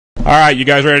All right, you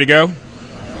guys ready to go?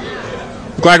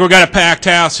 Look like we got a packed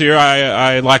house here.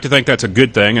 I like to think that's a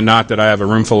good thing, and not that I have a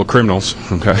room full of criminals.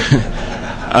 Okay.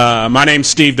 My name's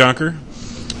Steve Dunker.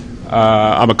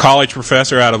 I'm a college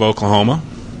professor out of Oklahoma.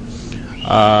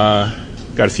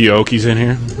 Got a few Okies in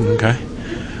here. Okay.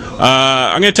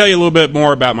 I'm going to tell you a little bit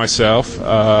more about myself.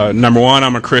 Number one,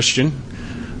 I'm a Christian.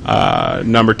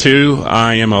 Number two,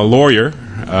 I am a lawyer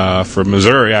from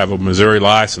Missouri. I have a Missouri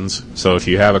license, so if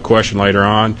you have a question later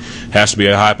on, it has to be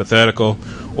a hypothetical,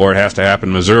 or it has to happen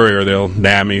in Missouri, or they'll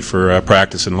nab me for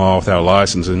practicing law without a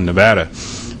license in Nevada.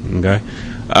 Okay.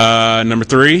 Number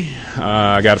three,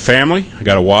 I got a family. I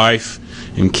got a wife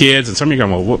and kids. And some of you are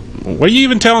going, well, what are you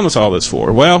even telling us all this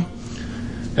for? Well,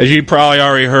 as you probably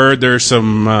already heard, there's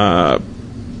some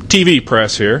TV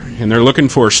press here, and they're looking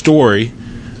for a story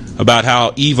about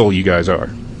how evil you guys are.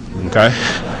 Okay?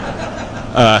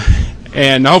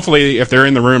 And hopefully, if they're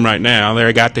in the room right now,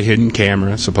 they got the hidden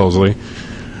camera, supposedly,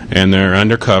 and they're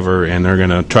undercover, and they're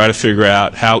going to try to figure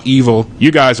out how evil you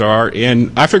guys are.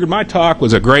 And I figured my talk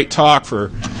was a great talk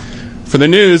for the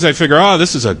news. I figure, oh,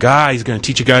 this is a guy, he's going to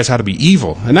teach you guys how to be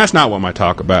evil. And that's not what my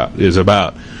talk is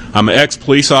about. I'm an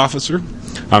ex-police officer.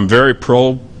 I'm very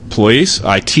pro-police.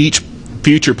 I teach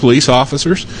future police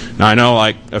officers. Now, I know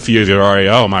like a few of you are already,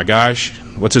 oh my gosh,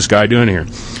 what's this guy doing here?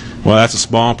 Well, that's a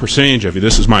small percentage of you.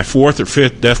 This is my fourth or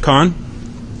fifth DEF CON.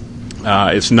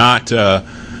 It's not, in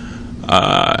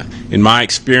my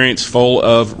experience, full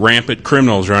of rampant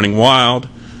criminals running wild.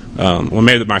 Well,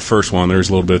 maybe my first one, there's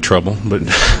a little bit of trouble. But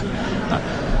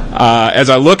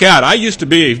as I look out, I used to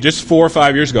be, just 4 or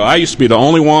 5 years ago, I used to be the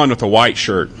only one with a white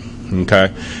shirt.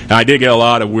 Okay, and I did get a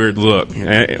lot of weird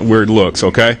looks.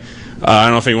 Okay, I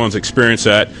don't know if anyone's experienced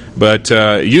that, but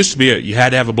it used to be you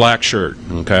had to have a black shirt.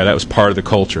 Okay, that was part of the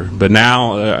culture. But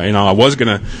now, I was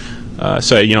gonna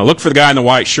say, look for the guy in the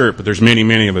white shirt, but there's many,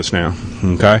 many of us now.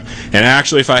 Okay, and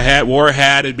actually, if I wore a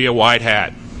hat, it'd be a white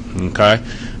hat. Okay,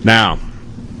 now,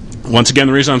 once again,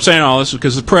 the reason I'm saying all this is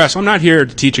because of the press. I'm not here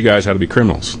to teach you guys how to be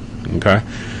criminals. Okay,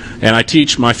 and I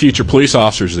teach my future police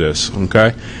officers this.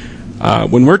 Okay.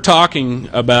 When we're talking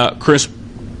about police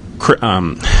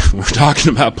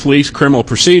criminal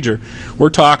procedure,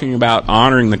 we're talking about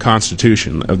honoring the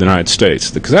Constitution of the United States,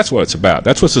 because that's what it's about.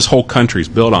 That's what this whole country is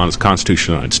built on, is the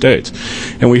Constitution of the United States.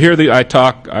 And we hear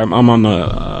I'm on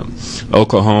the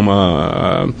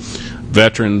Oklahoma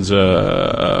Veterans.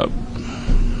 I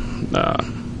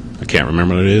can't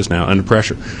remember what it is now. Under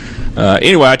pressure.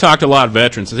 Anyway, I talked to a lot of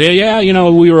veterans. They say, yeah,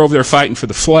 we were over there fighting for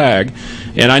the flag.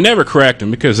 And I never correct them,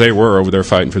 because they were over there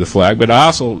fighting for the flag. But I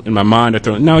also, in my mind, I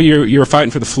thought, no, you're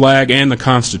fighting for the flag and the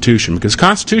Constitution, because the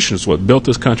Constitution is what built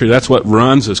this country. That's what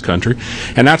runs this country.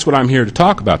 And that's what I'm here to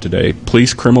talk about today.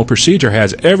 Police criminal procedure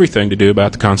has everything to do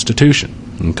about the Constitution.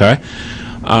 Okay?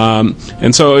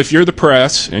 And so if you're the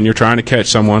press and you're trying to catch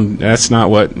someone, that's not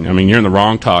what, you're in the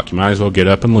wrong talk. You might as well get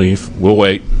up and leave. We'll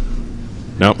wait.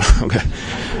 Nope. Okay.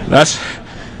 That's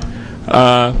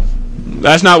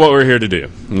not what we're here to do.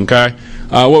 Okay?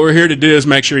 What we're here to do is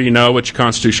make sure you know what your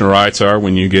constitutional rights are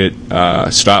when you get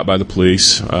stopped by the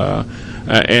police.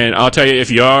 And I'll tell you, if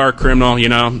you are a criminal,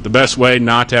 the best way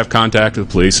not to have contact with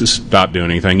the police is stop doing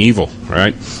anything evil,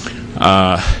 right?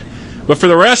 But for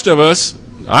the rest of us,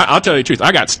 I'll tell you the truth.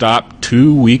 I got stopped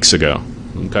 2 weeks ago,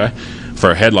 okay, for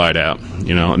a headlight out,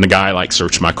 and the guy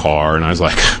searched my car, and I was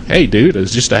like, hey, dude,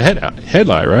 it's just a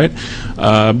headlight, right?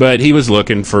 But he was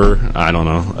looking for, I don't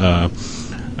know,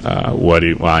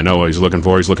 I know what he's looking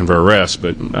for. He's looking for arrest,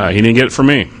 but he didn't get it from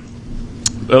me.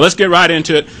 But let's get right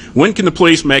into it. When can the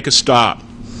police make a stop?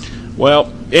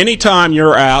 Well, anytime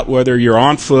you're out, whether you're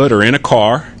on foot or in a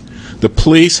car, the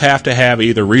police have to have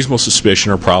either reasonable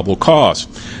suspicion or probable cause.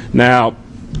 Now,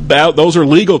 those are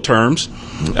legal terms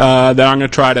that I'm going to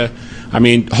try to,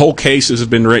 whole cases have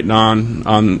been written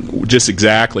on just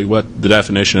exactly what the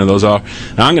definition of those are.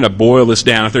 Now, I'm going to boil this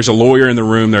down. If there's a lawyer in the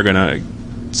room, they're going to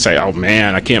say, oh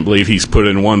man, I can't believe he's put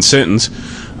it in one sentence.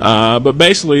 But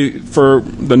basically, for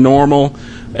the normal,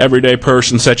 everyday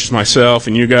person such as myself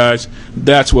and you guys,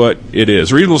 that's what it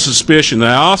is. Reasonable suspicion. The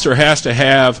officer has to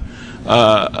have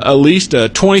at least a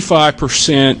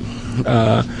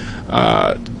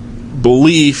 25%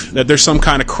 belief that there's some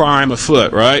kind of crime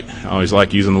afoot, right? I always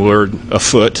like using the word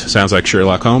afoot. Sounds like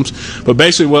Sherlock Holmes. But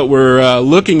basically what we're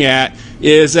looking at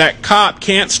is that cop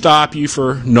can't stop you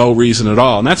for no reason at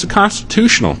all. And that's a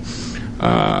constitutional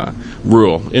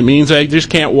rule. It means they just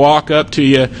can't walk up to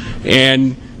you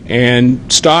and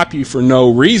stop you for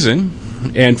no reason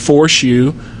and force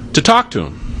you to talk to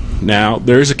them. Now,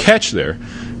 there's a catch there.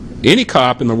 Any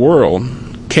cop in the world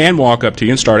can walk up to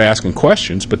you and start asking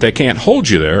questions, but they can't hold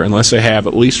you there unless they have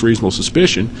at least reasonable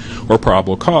suspicion or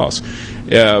probable cause.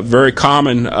 very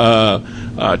common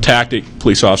tactic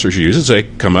police officers use is they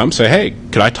come up and say, hey,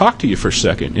 could I talk to you for a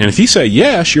second? And if you say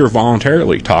yes, you're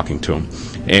voluntarily talking to them.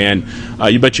 And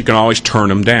you can always turn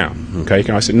them down. Okay, you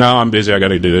can always say, no, I'm busy, I got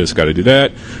to do this, got to do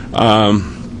that.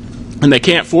 And they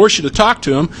can't force you to talk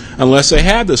to them unless they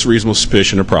have this reasonable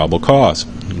suspicion or probable cause.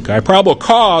 Okay, probable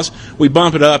cause, we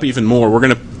bump it up even more. We're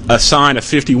going to assign a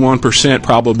 51%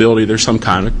 probability there's some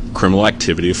kind of criminal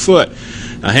activity afoot.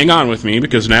 Now hang on with me,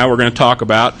 because now we're going to talk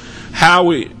about how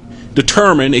we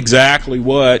determine exactly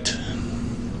what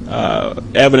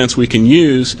evidence we can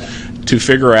use to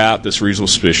figure out this reasonable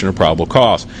suspicion or probable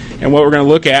cause. And what we're going to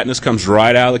look at, and this comes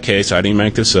right out of the case, I didn't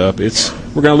make this up, we're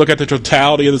going to look at the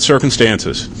totality of the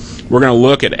circumstances. We're going to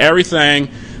look at everything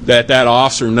that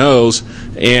officer knows,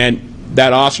 and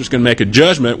that officer's going to make a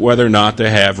judgment whether or not they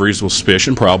have reasonable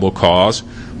suspicion, probable cause,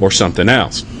 or something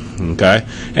else. Okay?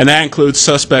 And that includes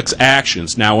suspects'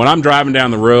 actions. Now, when I'm driving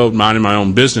down the road minding my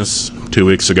own business 2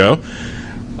 weeks ago,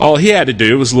 all he had to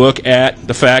do was look at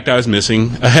the fact I was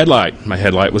missing a headlight. My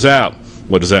headlight was out.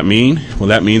 What does that mean? Well,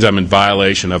 that means I'm in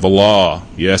violation of a law.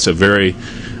 Yes, a very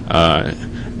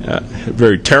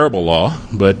terrible law,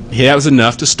 but that was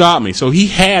enough to stop me. So he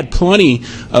had plenty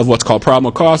of what's called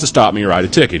probable cause to stop me and write a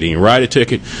ticket. He can write a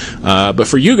ticket. But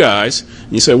for you guys,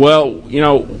 you say, well,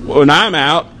 when I'm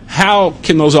out, how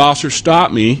can those officers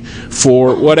stop me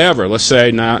for whatever? Let's say,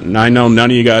 I know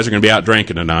none of you guys are going to be out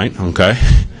drinking tonight, okay?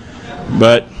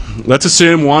 But let's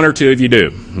assume one or two of you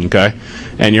do, okay?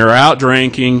 And you're out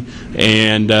drinking,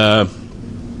 and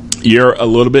you're a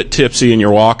little bit tipsy, and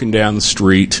you're walking down the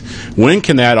street. When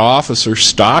can that officer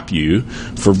stop you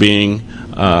for being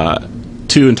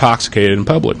too intoxicated in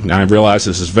public? Now, I realize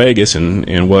this is Vegas,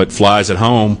 and what flies at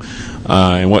home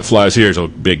and what flies here is a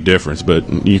big difference, but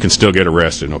you can still get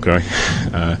arrested, okay?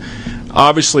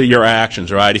 Obviously, your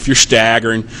actions, right? If you're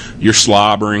staggering, you're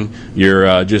slobbering,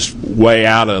 you're just way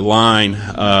out of line,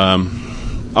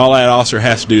 all that officer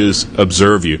has to do is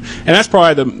observe you. And that's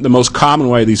probably the most common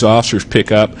way these officers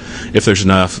pick up, if there's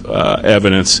enough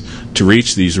evidence to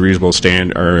reach these reasonable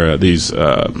these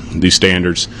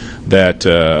standards, that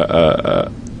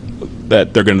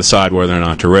they're going to decide whether or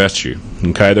not to arrest you.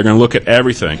 Okay, they're going to look at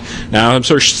everything. Now, I'm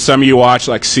sure some of you watch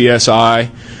like CSI,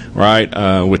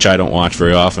 right? Which I don't watch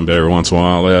very often, but every once in a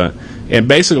while. And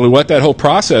basically, what that whole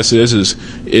process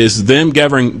is them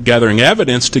gathering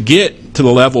evidence to get to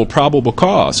the level of probable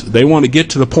cause. They want to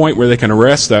get to the point where they can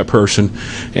arrest that person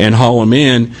and haul them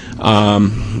in.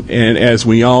 And as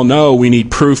we all know, we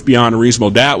need proof beyond a reasonable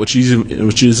doubt, which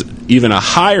is even a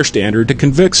higher standard to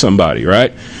convict somebody,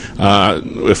 right?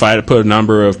 If I had to put a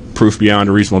number of proof beyond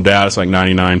a reasonable doubt, it's like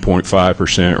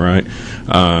 99.5%, right?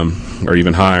 Or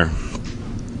even higher.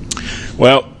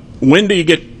 Well, when do you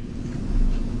get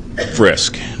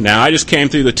frisk? Now, I just came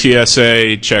through the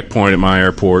TSA checkpoint at my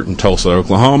airport in Tulsa,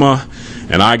 Oklahoma,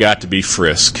 and I got to be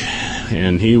frisked.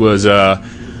 And he was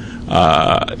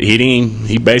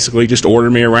he basically just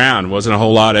ordered me around. Wasn't a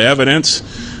whole lot of evidence,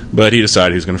 but he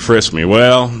decided he was going to frisk me.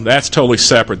 Well, that's totally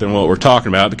separate than what we're talking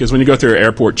about, because when you go through an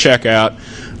airport checkout,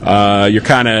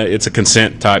 it's a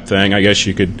consent type thing. I guess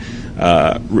you could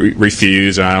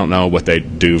refuse, and I don't know what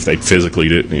they'd do if they'd physically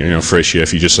frisk you.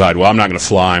 If you just decide, well, I'm not going to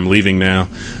fly, I'm leaving now.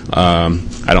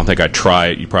 I don't think I'd try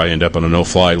it. You probably end up on a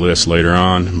no-fly list later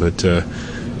on. But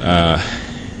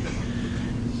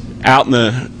out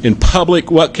in public,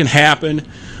 what can happen?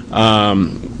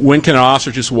 When can an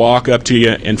officer just walk up to you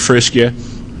and frisk you?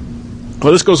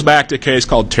 Well, this goes back to a case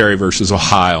called Terry versus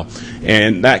Ohio,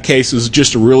 and that case is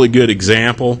just a really good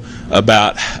example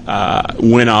about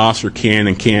when an officer can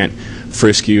and can't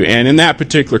frisk you. And in that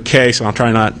particular case, I'll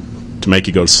try not to make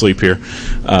you go to sleep here.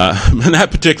 In that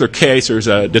particular case, there's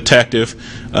a detective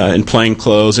in plain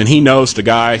clothes, and he knows the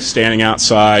guy standing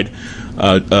outside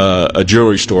a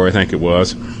jewelry store, I think it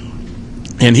was.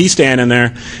 And he's standing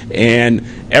there, and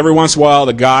every once in a while,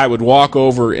 the guy would walk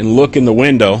over and look in the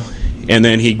window, and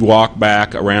then he'd walk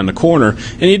back around the corner.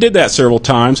 And he did that several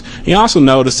times. He also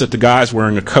noticed that the guy's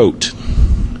wearing a coat.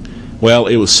 Well,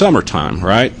 it was summertime,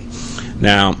 right?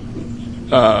 Now,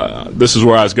 this is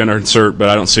where I was going to insert, but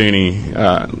I don't see any,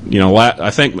 I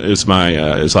think it's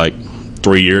it's like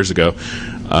 3 years ago,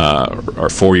 or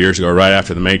 4 years ago, right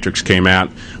after The Matrix came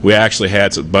out. We actually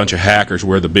had a bunch of hackers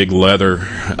wear the big leather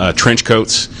trench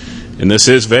coats. And this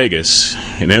is Vegas,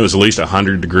 and it was at least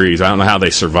 100 degrees. I don't know how they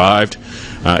survived.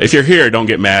 If you're here, don't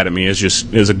get mad at me. It's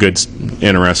a good,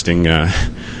 interesting. But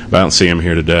I don't see him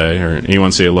here today. Or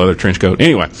anyone see a leather trench coat?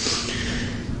 Anyway,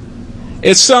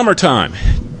 it's summertime.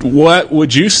 What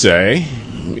would you say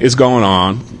is going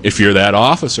on if you're that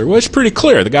officer? Well, it's pretty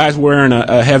clear. The guy's wearing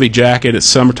a heavy jacket. It's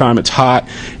summertime. It's hot.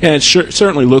 And it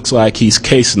certainly looks like he's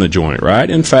casing the joint, right?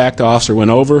 In fact, the officer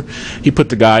went over. He put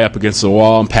the guy up against the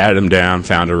wall and patted him down,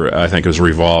 found, I think it was a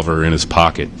revolver in his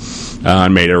pocket,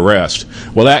 and made an arrest.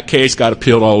 Well, that case got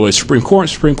appealed all the way to the Supreme Court.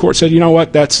 The Supreme Court said, you know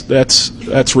what,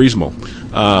 that's reasonable.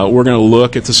 We're going to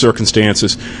look at the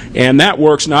circumstances. And that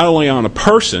works not only on a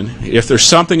person. If there's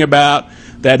something about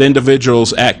that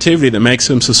individual's activity that makes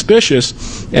him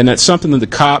suspicious, and that's something that the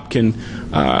cop can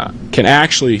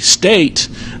actually state,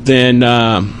 then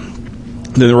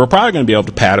we're probably going to be able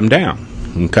to pat him down.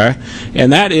 Okay,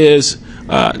 and that is,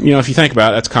 if you think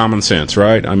about it, that's common sense,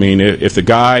 right? I mean, if the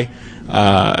guy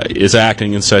is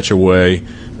acting in such a way,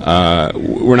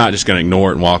 we're not just going to ignore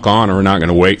it and walk on, or we're not going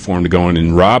to wait for him to go in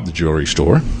and rob the jewelry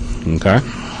store. Okay.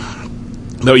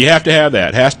 Though you have to have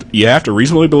that. You have to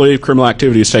reasonably believe criminal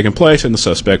activity is taking place and the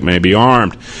suspect may be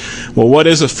armed. Well, what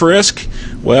is a frisk?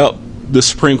 Well, the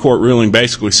Supreme Court ruling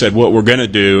basically said what we're going to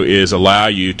do is allow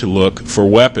you to look for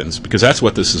weapons, because that's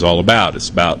what this is all about. It's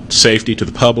about safety to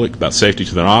the public, about safety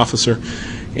to the officer.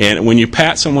 And when you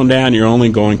pat someone down, you're only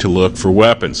going to look for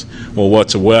weapons. Well,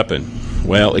 what's a weapon?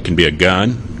 Well, it can be a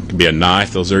gun. It can be a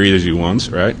knife. Those are easy ones,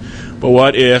 right? But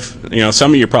what if,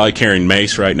 some of you are probably carrying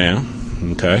mace right now,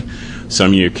 okay?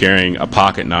 Some of you are carrying a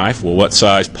pocket knife. Well, what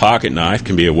size pocket knife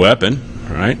can be a weapon,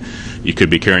 right? You could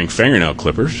be carrying fingernail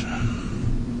clippers.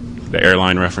 The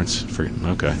airline reference?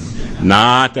 Okay.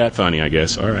 Not that funny, I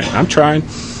guess. All right. I'm trying.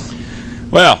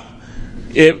 Well,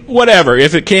 whatever.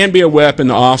 If it can be a weapon,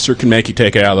 the officer can make you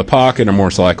take it out of the pocket, or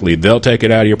most likely they'll take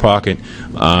it out of your pocket,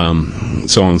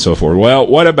 so on and so forth. Well,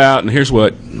 what about, and here's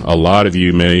what a lot of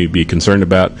you may be concerned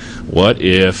about, what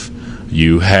if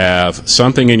you have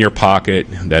something in your pocket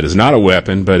that is not a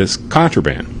weapon, but it's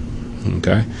contraband?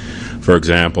 Okay. For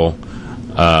example,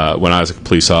 when I was a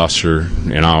police officer,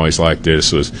 and I always liked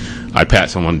this, was I'd pat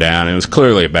someone down, and it was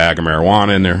clearly a bag of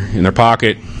marijuana in their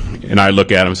pocket, and I'd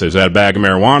look at them and say, "Is that a bag of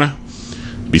marijuana?"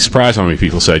 Be surprised how many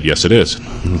people said, "Yes, it is."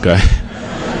 Okay.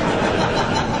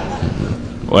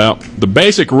 Well, the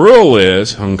basic rule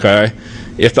is, okay,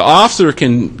 if the officer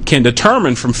can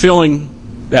determine from feeling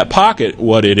that pocket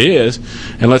what it is,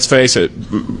 and let's face it,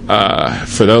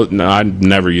 for those, I've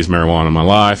never used marijuana in my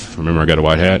life. Remember, I got a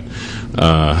white hat.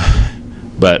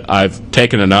 But I've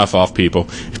taken enough off people,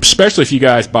 especially if you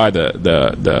guys buy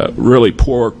the really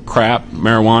poor crap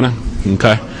marijuana,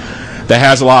 okay, that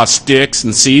has a lot of sticks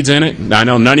and seeds in it. I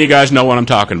know none of you guys know what I'm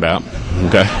talking about,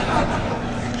 okay?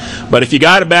 But if you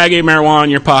got a bag of marijuana in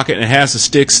your pocket and it has the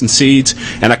sticks and seeds,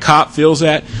 and a cop feels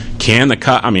that, can the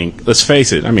cop, let's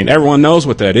face it, everyone knows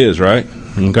what that is, right?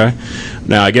 Okay?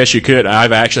 Now, I guess you could,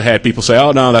 I've actually had people say,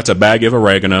 "Oh, no, that's a bag of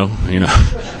oregano,"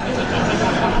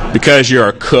 because you're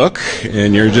a cook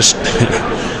and you're just,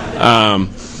 I've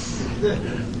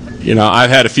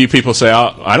had a few people say,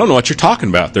 "Oh, I don't know what you're talking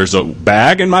about. There's a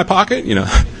bag in my pocket?"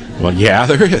 Well, yeah,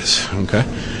 there is. Okay.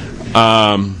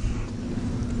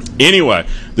 Anyway,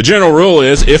 the general rule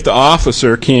is if the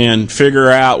officer can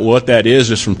figure out what that is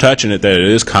just from touching it, that it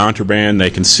is contraband, they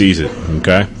can seize it.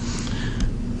 Okay.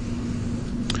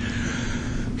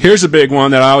 Here's a big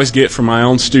one that I always get from my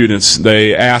own students.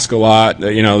 They ask a lot.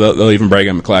 They'll even break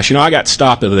up in class. I got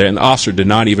stopped the other day, and the officer did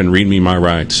not even read me my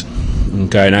rights.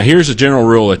 Okay. Now, here's a general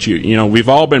rule that we've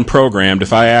all been programmed.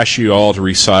 If I ask you all to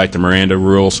recite the Miranda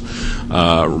rules,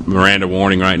 Miranda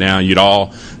warning right now, you'd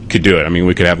all could do it.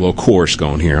 We could have a little course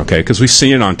going here, okay? Because we've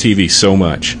seen it on TV so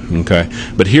much, okay?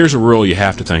 But here's a rule you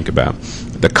have to think about.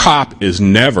 The cop is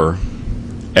never,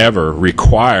 ever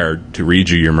required to read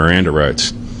you your Miranda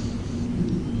rights.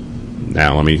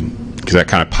 Now, because that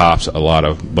kind of pops a lot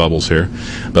of bubbles here,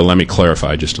 but let me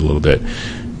clarify just a little bit.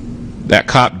 That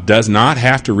cop does not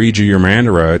have to read you your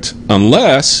Miranda rights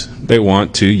unless they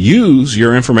want to use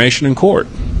your information in court,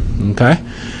 okay?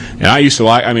 And I used to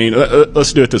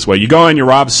let's do it this way. You go in, you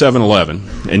rob a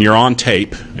 7-Eleven, and you're on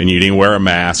tape, and you didn't wear a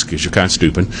mask because you're kind of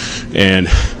stupid, and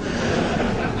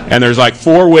there's like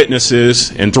 4 witnesses,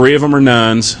 and 3 of them are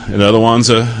nuns, and the other one's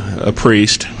a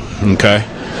priest, okay?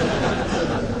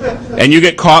 And you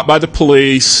get caught by the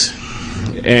police,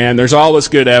 and there's all this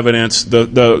good evidence.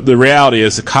 The reality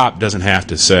is the cop doesn't have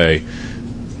to say,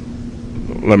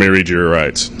 "Let me read your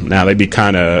rights." Now, they'd be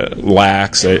kind of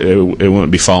lax. It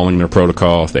wouldn't be following their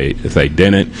protocol if they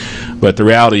didn't. But the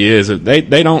reality is that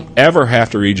they don't ever have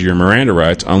to read your Miranda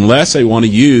rights unless they want to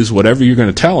use whatever you're going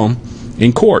to tell them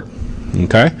in court.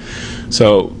 Okay?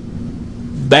 So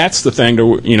that's the thing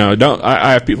to,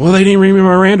 I have people, well, they didn't read me my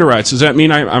Miranda rights. Does that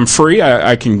mean I'm free?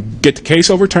 I can get the case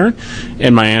overturned?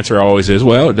 And my answer always is,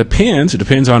 well, it depends. It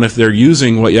depends on if they're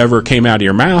using whatever came out of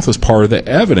your mouth as part of the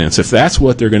evidence. If that's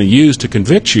what they're going to use to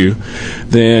convict you,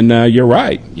 then you're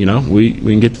right. We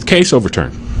can get the case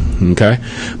overturned. Okay?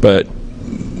 But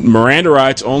Miranda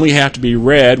rights only have to be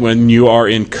read when you are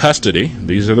in custody.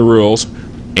 These are the rules.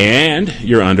 And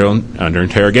you're under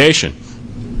interrogation.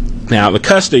 Now, the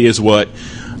custody is what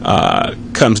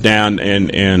comes down,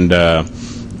 and there's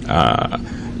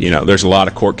a lot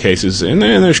of court cases, and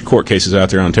there's court cases out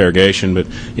there on interrogation, but,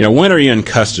 when are you in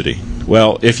custody?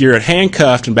 Well, if you're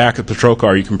handcuffed and back of the patrol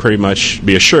car, you can pretty much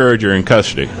be assured you're in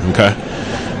custody, okay?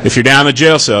 If you're down in the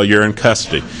jail cell, you're in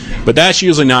custody. But that's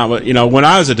usually not what, when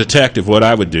I was a detective, what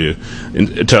I would do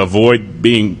to avoid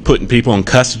putting people in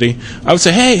custody, I would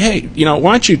say, hey,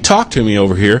 why don't you talk to me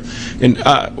over here, and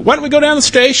why don't we go down to the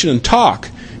station and talk,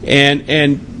 and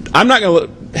I'm not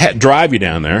going to drive you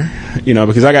down there,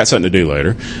 because I got something to do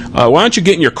later. Why don't you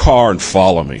get in your car and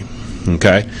follow me,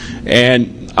 okay?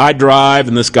 And I'd drive,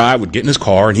 and this guy would get in his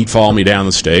car, and he'd follow me down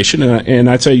the station, and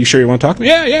I'd say, you sure you want to talk to me?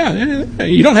 Yeah,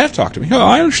 you don't have to talk to me. Oh,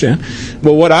 I understand.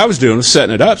 Well, what I was doing was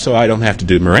setting it up so I don't have to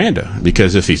do Miranda,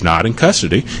 because if he's not in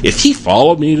custody, if he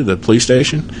followed me to the police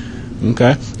station,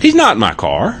 okay, he's not in my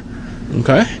car,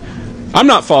 okay? I'm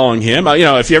not following him.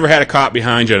 If you ever had a cop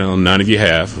behind you, none of you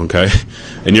have, okay,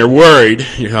 and you're worried,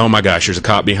 oh my gosh, there's a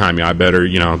cop behind me, I better,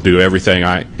 do everything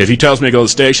if he tells me to go to the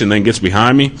station and then gets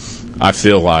behind me, I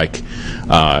feel like,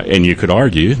 and you could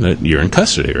argue that you're in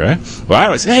custody, right? Well, I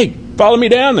would say, hey, follow me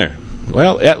down there.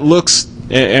 Well, it looks,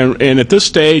 and at this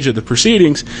stage of the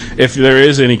proceedings, if there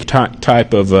is any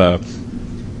type of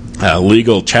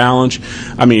legal challenge,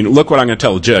 look what I'm going to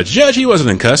tell the judge. Judge, he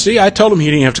wasn't in custody. I told him he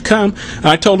didn't have to come, and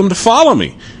I told him to follow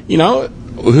me.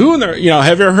 Who in there,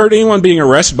 have you ever heard anyone being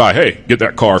arrested by, hey, get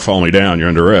that car, follow me down, you're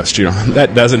under arrest?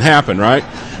 That doesn't happen, right?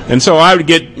 And so I would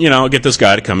get this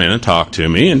guy to come in and talk to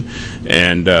me,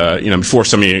 and before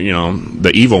some of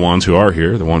the evil ones who are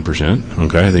here, the 1%,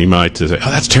 okay, they might say,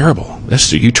 oh, that's terrible.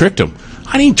 You tricked him.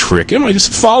 I didn't trick him. I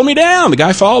just followed me down. The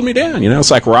guy followed me down.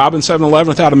 It's like robbing 7-Eleven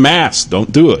without a mask.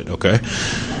 Don't do it, okay?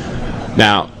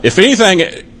 Now, if anything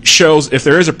shows, if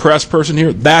there is a press person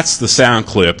here, that's the sound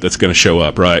clip that's going to show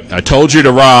up, right? I told you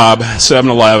to rob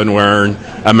 7-Eleven wearing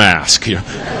a mask.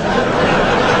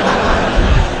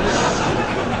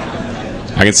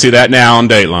 I can see that now on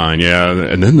Dateline, yeah.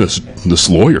 And then this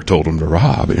lawyer told him to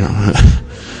rob,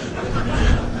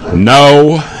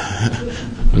 No.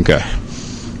 Okay.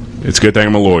 It's a good thing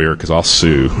I'm a lawyer, because I'll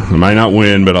sue. I might not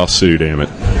win, but I'll sue, damn it.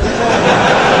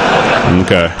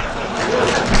 Okay.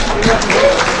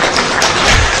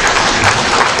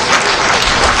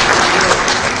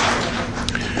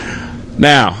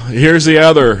 Now, here's the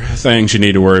other things you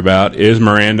need to worry about is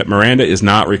Miranda. Miranda is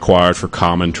not required for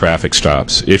common traffic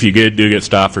stops. If you do get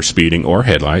stopped for speeding or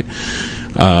headlight,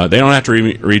 they don't have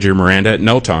to read your Miranda at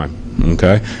no time.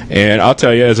 Okay? And I'll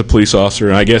tell you, as a police officer,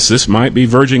 and I guess this might be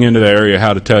verging into the area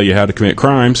how to tell you how to commit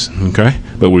crimes, okay?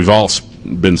 But we've all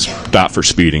been stopped for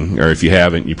speeding, or if you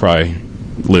haven't, you probably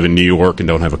live in New York and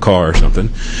don't have a car or something.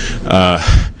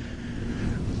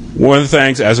 One of the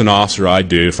things as an officer I'd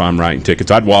do if I'm writing tickets,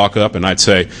 I'd walk up and I'd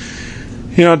say,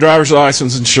 driver's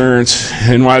license, insurance,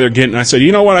 and why they're getting, I said,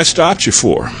 you know what I stopped you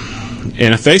for?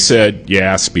 And if they said,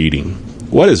 yeah, speeding,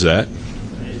 what is that?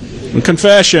 A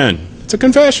confession. It's a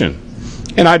confession.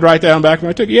 And I'd write down back of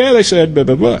my ticket, yeah, they said blah,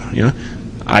 blah, blah.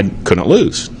 I couldn't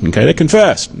lose. Okay, they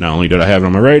confessed. Not only did I have it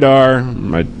on my radar,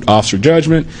 my officer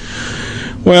judgment,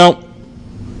 well,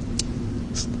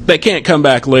 they can't come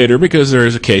back later because there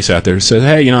is a case out there that says,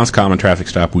 hey, it's a common traffic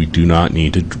stop. We do not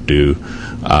need to do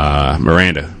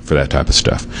Miranda for that type of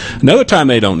stuff. Another time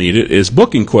they don't need it is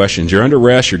booking questions. You're under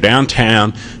arrest. You're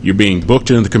downtown. You're being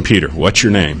booked into the computer. What's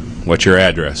your name? What's your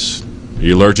address? Are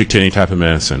you allergic to any type of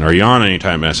medicine? Are you on any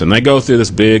type of medicine? They go through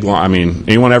this big line.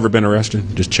 Anyone ever been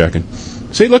arrested? Just checking.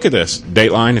 See, look at this.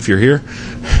 Dateline, if you're here.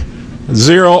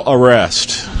 0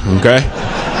 arrest. Okay?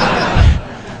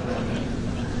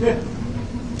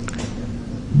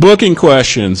 Booking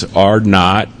questions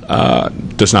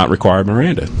does not require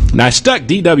Miranda. Now, I stuck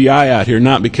DWI out here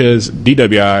not because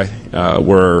DWI,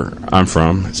 where I'm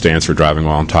from, stands for driving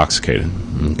while intoxicated.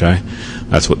 Okay?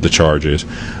 That's what the charge is.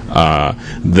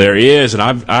 There is,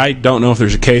 and I don't know if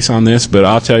there's a case on this, but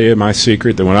I'll tell you my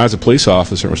secret that when I was a police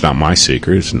officer, it's not my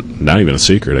secret, it's not even a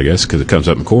secret, I guess, because it comes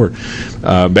up in court.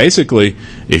 Basically,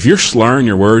 if you're slurring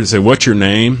your words, say, what's your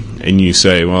name? And you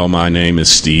say, well, my name is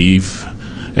Steve,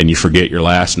 and you forget your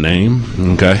last name,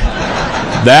 okay?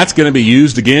 That's going to be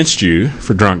used against you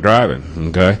for drunk driving,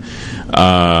 okay?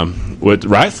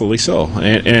 rightfully so.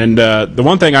 And the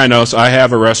one thing I know is I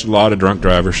have arrested a lot of drunk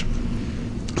drivers.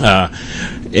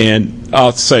 And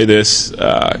I'll say this,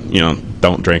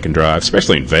 don't drink and drive,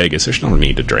 especially in Vegas. There's no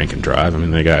need to drink and drive.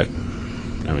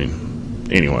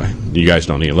 Anyway, you guys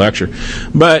don't need a lecture.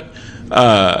 But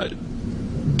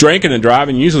drinking and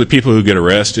driving, usually people who get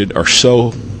arrested are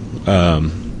so,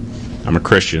 I'm a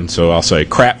Christian, so I'll say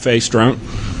crap-faced drunk.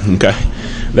 Okay,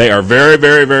 they are very,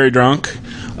 very, very drunk.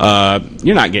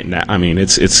 You're not getting that.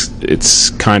 It's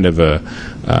kind of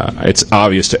it's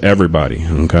obvious to everybody.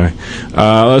 Okay,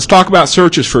 let's talk about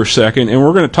searches for a second, and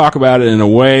we're going to talk about it in a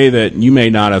way that you may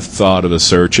not have thought of a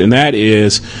search, and that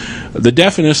is the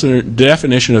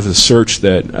definition of the search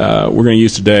that we're going to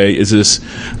use today is this: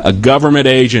 a government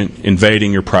agent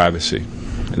invading your privacy,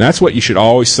 and that's what you should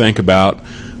always think about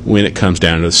when it comes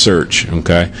down to the search.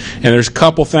 Okay, and there's a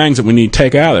couple things that we need to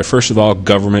take out of there. First of all,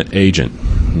 government agent.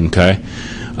 Okay.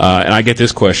 And I get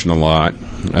this question a lot.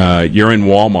 You're in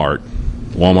Walmart.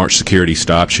 Walmart security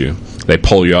stops you. They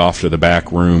pull you off to the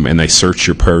back room and they search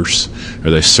your purse or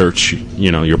they search,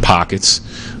 your pockets.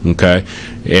 Okay,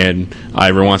 and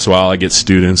every once in a while I get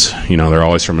students. They're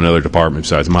always from another department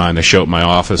besides mine. They show up at my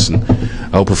office and,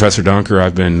 oh, Professor Dunker,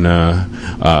 I've been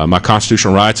my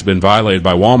constitutional rights have been violated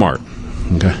by Walmart.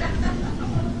 Okay.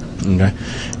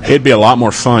 It'd be a lot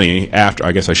more funny after.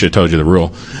 I guess I should have told you the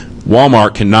rule.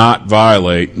 Walmart cannot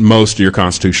violate most of your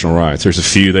constitutional rights. There's a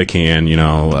few they can,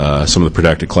 some of the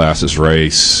protected classes,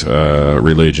 race,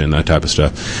 religion, that type of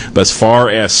stuff. But as far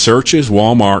as searches,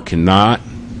 Walmart cannot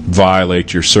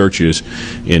violate your searches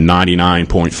in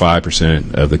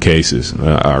 99.5% of the cases.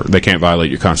 They can't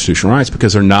violate your constitutional rights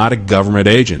because they're not a government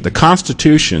agent. The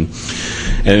Constitution,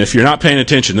 and if you're not paying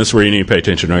attention, this is where you need to pay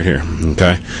attention right here.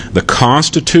 Okay, the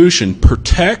Constitution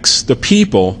protects the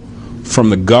people from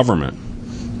the government.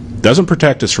 Doesn't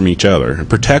protect us from each other. It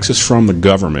protects us from the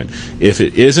government. If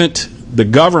it isn't the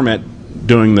government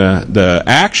doing the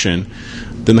action,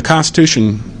 then the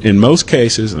Constitution, in most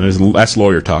cases, and that's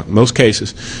lawyer talk, most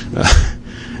cases,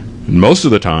 most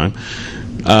of the time,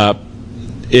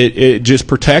 it just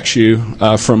protects you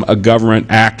from a government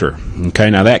actor.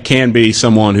 Okay, now that can be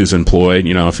someone who's employed.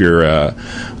 If you're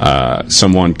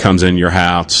someone comes in your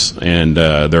house and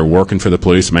they're working for the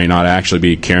police, may not actually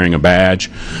be carrying a badge.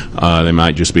 They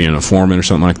might just be an informant or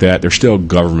something like that. They're still a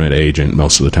government agent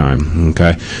most of the time.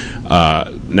 Okay,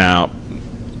 now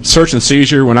search and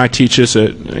seizure. When I teach this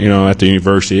at the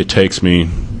university, it takes me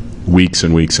weeks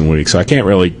and weeks and weeks. So I can't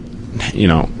really,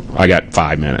 I got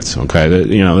 5 minutes. Okay,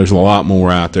 there's a lot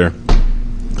more out there.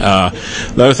 The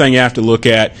other thing you have to look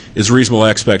at is reasonable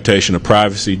expectation of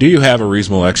privacy. Do you have a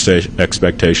reasonable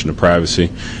expectation of privacy?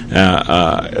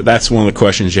 That's one of the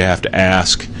questions you have to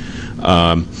ask.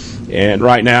 And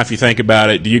right now, if you think about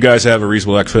it, do you guys have a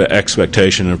reasonable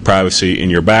expectation of privacy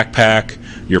in your backpack,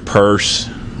 your purse?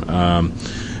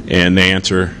 And the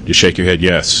answer, you shake your head,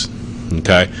 yes.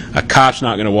 Okay, a cop's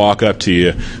not going to walk up to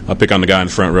you. I'll pick on the guy in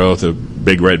the front row with a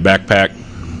big red backpack.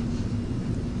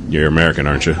 You're American,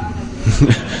 aren't you?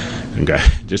 Okay,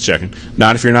 just checking.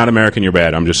 Not if you're not American, you're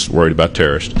bad. I'm just worried about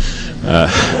terrorists.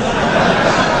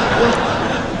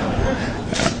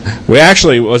 We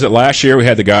actually, was it last year we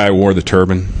had the guy who wore the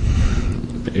turban?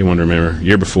 Anyone remember?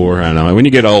 Year before? I don't know. When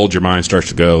you get old, your mind starts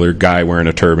to go. There's a guy wearing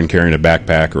a turban, carrying a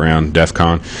backpack around DEF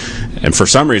CON. And for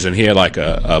some reason, he had like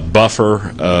a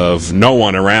buffer of no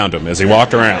one around him as he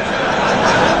walked around.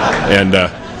 And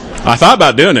I thought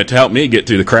about doing it to help me get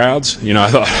through the crowds. I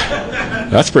thought,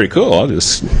 that's pretty cool. I'll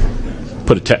just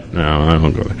put a no, I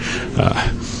won't go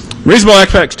there. Reasonable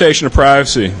expectation of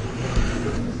privacy.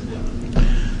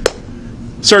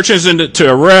 Searches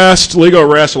to arrest. Legal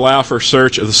arrests allow for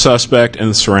search of the suspect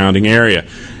and the surrounding area.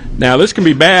 Now, this can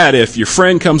be bad if your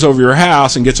friend comes over your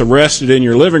house and gets arrested in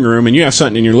your living room, and you have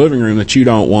something in your living room that you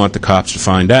don't want the cops to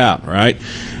find out, right?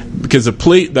 Because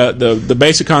the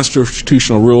basic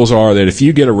constitutional rules are that if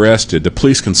you get arrested, the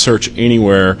police can search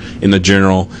anywhere in the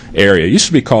general area. It used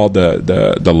to be called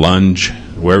the lunge,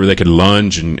 wherever they could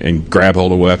lunge and grab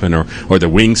hold of a weapon, or the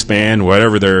wingspan,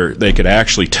 whatever they could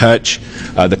actually touch,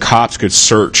 the cops could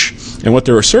search. And what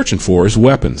they were searching for is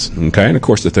weapons. Okay, and of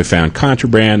course, if they found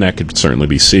contraband, that could certainly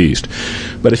be seized.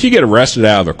 But if you get arrested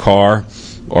out of a car,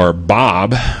 or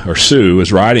Bob or Sue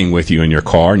is riding with you in your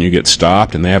car, and you get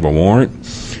stopped and they have a warrant,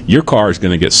 your car is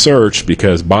going to get searched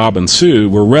because Bob and Sue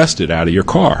were arrested out of your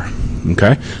car.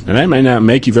 Okay, and that may not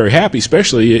make you very happy,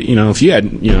 especially if you had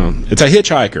it's a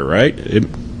hitchhiker, right? It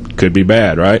could be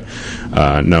bad, right?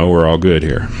 No, we're all good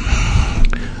here.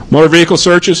 Motor vehicle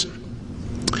searches.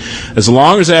 As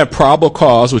long as they have probable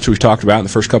cause, which we've talked about in the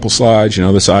first couple slides,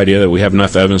 this idea that we have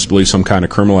enough evidence to believe some kind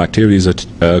of criminal activity is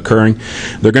occurring,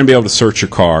 they're going to be able to search your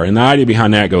car. And the idea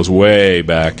behind that goes way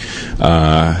back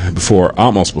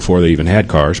almost before they even had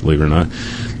cars, believe it or not.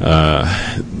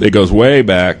 It goes way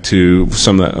back to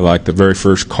like the very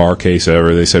first car case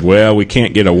ever. They said, well, we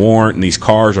can't get a warrant, and these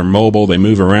cars are mobile, they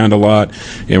move around a lot,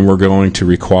 and we're going to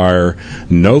require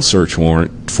no search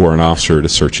warrant for an officer to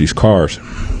search these cars.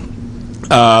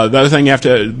 The other thing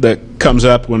that comes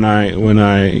up when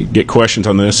I get questions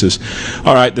on this is,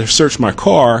 all right, they searched my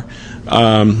car.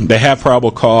 They have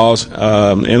probable cause,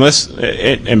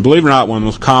 and believe it or not, one of the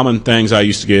most common things I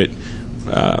used to get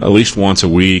at least once a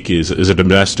week is a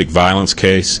domestic violence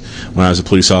case when I was a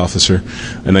police officer.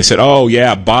 And they said, oh,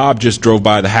 yeah, Bob just drove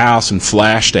by the house and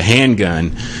flashed a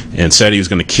handgun and said he was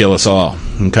going to kill us all.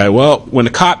 Okay, well, when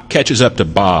the cop catches up to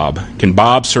Bob, can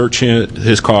Bob search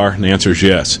his car? And the answer is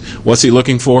yes. What's he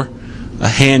looking for? A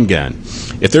handgun.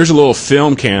 If there's a little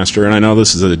film canister, and I know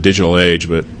this is a digital age,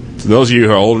 but for those of you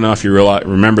who are old enough, you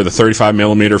remember the 35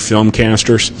 millimeter film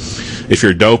canisters. If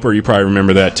you're a doper, you probably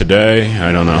remember that today.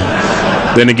 I don't know.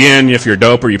 Then again, if you're a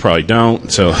doper, you probably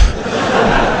don't. So,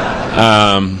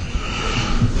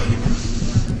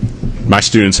 my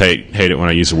students hate it when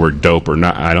I use the word dope or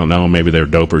not. I don't know. Maybe they're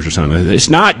dopers or something. It's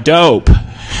not dope.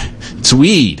 It's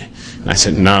weed. And I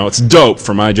said, no, it's dope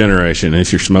for my generation.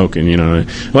 If you're smoking, Well,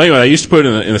 anyway, I used to put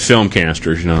it in the film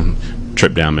canisters,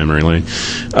 trip down memory lane.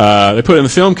 They put it in the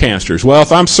film canisters. Well,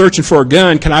 if I'm searching for a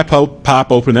gun, can I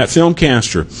pop open that film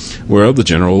canister? Well, the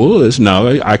general rule is no.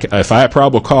 If I have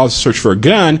probable cause to search for a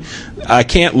gun, I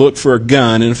can't look for a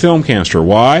gun in a film canister.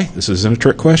 Why? This isn't a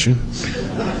trick question.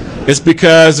 It's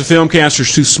because the film canister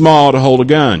is too small to hold a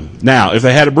gun. Now, if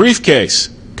they had a briefcase,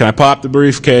 can I pop the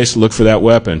briefcase, look for that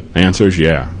weapon? The answer is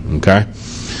yeah. Okay?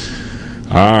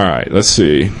 All right, let's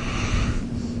see.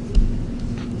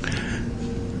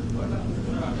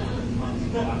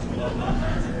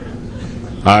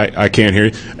 I can't hear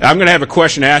you. I'm going to have a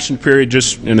question action period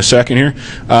just in a second here,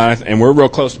 and we're real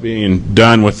close to being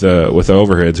done with the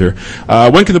overheads here.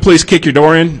 When can the police kick your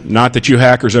door in? Not that you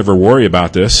hackers ever worry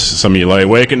about this. Some of you lay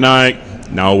awake at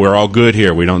night. No, we're all good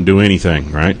here. We don't do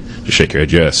anything, right? Just shake your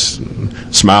head yes.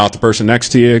 Smile at the person next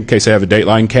to you in case they have a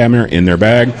Dateline camera in their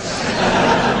bag.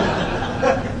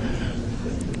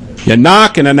 You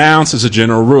knock and announce as a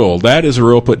general rule. That is a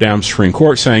rule put down in the Supreme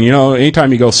Court saying,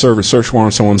 anytime you go serve a search warrant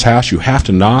on someone's house, you have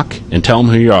to knock and tell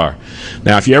them who you are.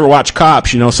 Now, if you ever watch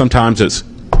Cops, sometimes it's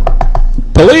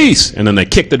police, and then they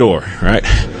kick the door, right?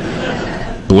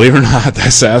 Believe it or not,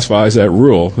 that satisfies that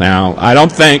rule. Now, I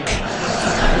don't think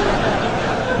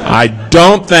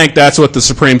that's what the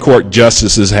Supreme Court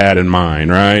justices had in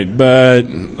mind, right? But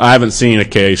I haven't seen a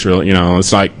case really,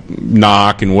 it's like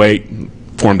knock and wait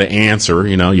for them to answer.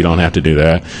 You don't have to do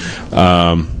that.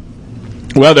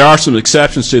 Well, there are some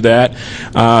exceptions to that.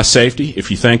 Safety, if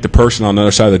you think the person on the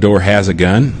other side of the door has a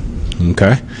gun,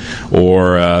 okay,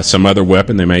 or some other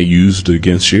weapon they may use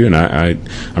against you. And I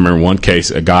remember one case,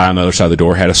 a guy on the other side of the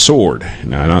door had a sword.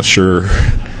 Now, I'm not sure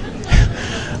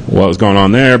what was going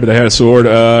on there, but they had a sword.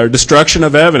 Destruction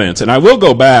of evidence. And I will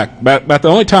go back. About the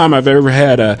only time I've ever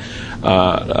had an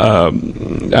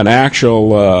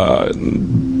actual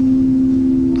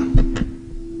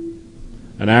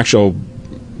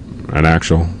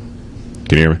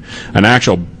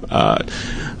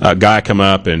guy come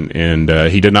up and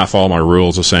he did not follow my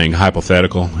rules of saying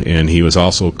hypothetical, and he was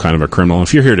also kind of a criminal.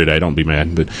 If you're here today, don't be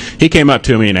mad, but he came up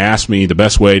to me and asked me the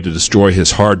best way to destroy his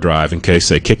hard drive in case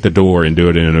they kick the door and do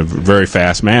it in a very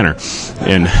fast manner,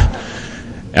 and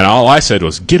all I said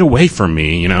was, get away from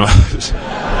me,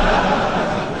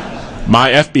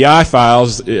 My FBI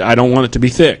files, I don't want it to be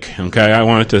thick, okay? I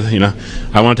want it to,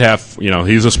 I want to have,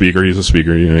 he's a speaker.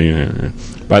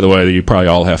 By the way, you probably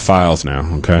all have files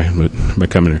now, okay? But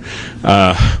come in here.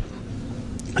 I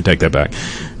take that back.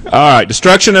 All right,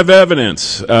 destruction of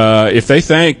evidence. If they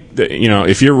think that,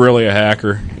 if you're really a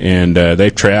hacker and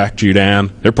they've tracked you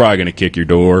down, they're probably going to kick your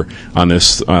door on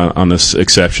this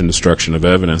exception, destruction of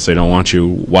evidence. They don't want you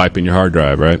wiping your hard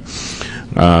drive, right?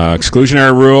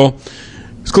 Exclusionary rule.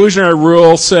 Exclusionary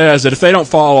rule says that if they don't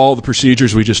follow all the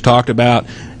procedures we just talked about,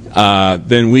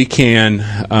 then we can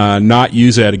not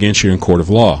use that against you in court of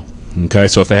law. Okay,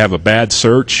 so if they have a bad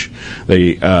search,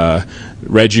 they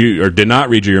read you or did not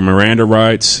read you your Miranda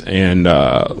rights, and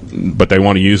but they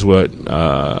want to use what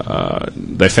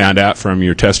they found out from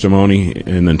your testimony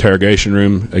in the interrogation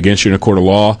room against you in a court of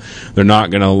law, they're not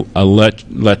going to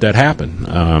let that happen.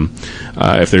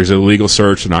 If there's a legal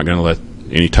search, they're not going to let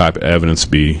any type of evidence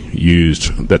be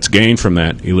used that's gained from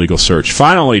that illegal search.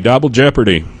 Finally, double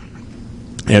jeopardy.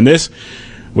 And this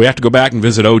we have to go back and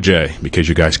visit O.J. because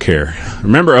you guys care.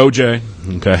 Remember O.J.?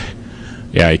 Okay.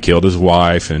 Yeah, he killed his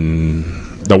wife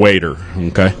and the waiter.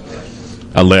 Okay.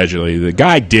 Allegedly. The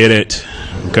guy did it.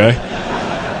 Okay.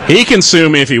 He can sue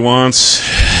me if he wants.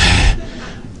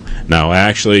 No,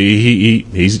 actually,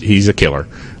 he's a killer.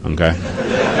 Okay.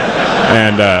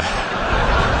 And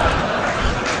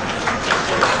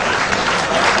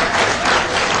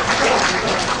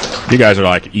you guys are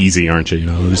like easy, aren't you? You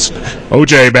know, just,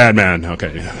 OJ, bad man.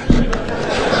 Okay.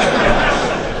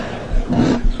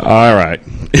 All right.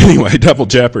 Anyway, Double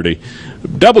Jeopardy.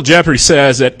 Double Jeopardy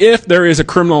says that if there is a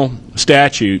criminal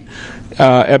statute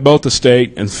at both the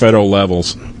state and federal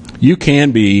levels, you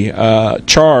can be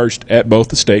charged at both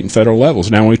the state and federal levels.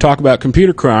 Now, when we talk about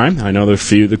computer crime, I know there's a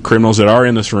few of the criminals that are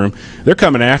in this room, they're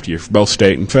coming after you for both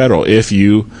state and federal if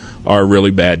you are a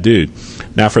really bad dude.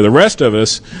 Now, for the rest of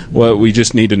us, what we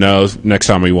just need to know is next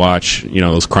time we watch,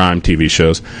 those crime TV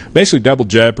shows, basically Double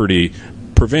Jeopardy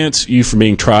prevents you from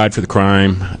being tried for the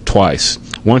crime twice.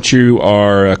 Once you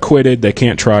are acquitted, they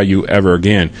can't try you ever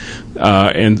again.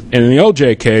 And in the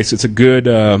O.J. case, it's a good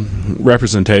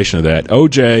representation of that.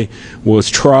 O.J. was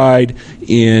tried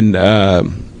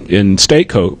in state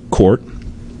court,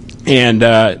 and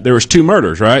there was two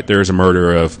murders, right? There was a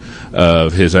murder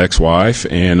of his ex-wife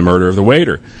and the murder of the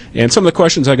waiter. And some of the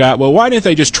questions I got, well, why didn't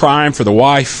they just try him for the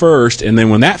wife first, and then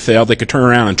when that failed, they could turn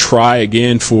around and try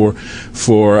again for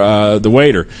the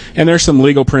waiter? And there's some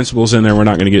legal principles in there we're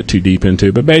not going to get too deep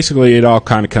into, but basically it all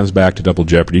kind of comes back to double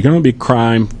jeopardy. You're going to be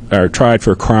tried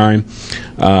for a crime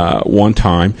one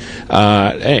time,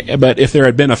 but if there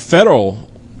had been a federal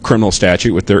criminal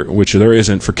statute, which there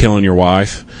isn't, for killing your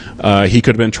wife, he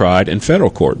could have been tried in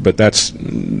federal court, but that's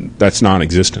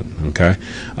non-existent. Okay,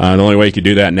 the only way you could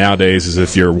do that nowadays is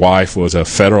if your wife was a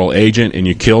federal agent and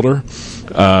you killed her.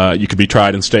 You could be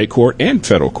tried in state court and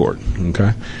federal court.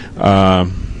 Okay. All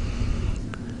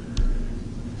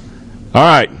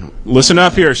right, listen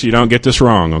up here so you don't get this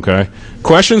wrong. Okay.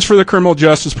 Questions for the criminal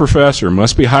justice professor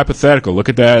must be hypothetical. Look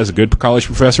at that. As a good college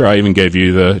professor, I even gave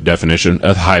you the definition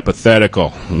of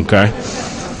hypothetical. Okay?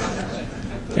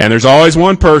 And there's always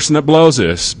one person that blows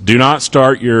this. Do not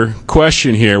start your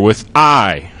question here with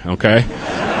I. Okay?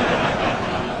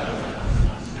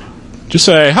 Just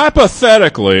say,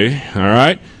 hypothetically, all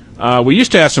right? We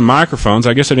used to have some microphones.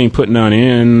 I guess I didn't put none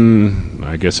in.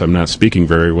 I guess I'm not speaking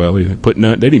very well. They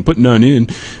didn't put none in.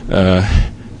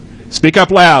 Speak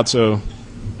up loud, so...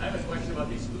 I have a question about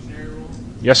the exclusionary rule.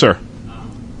 Yes, sir.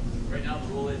 Right now the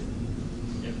rule is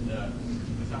if the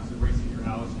police officer breaks into your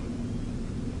house and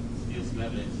steals some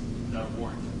evidence without a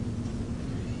warrant,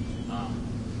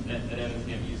 that evidence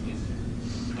can't be used against you.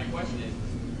 My question is,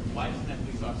 why doesn't that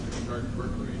police officer charge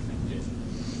burglary if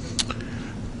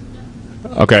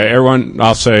Okay, everyone,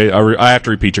 I'll say, I have to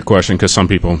repeat your question because some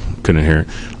people couldn't hear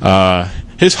it.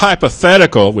 His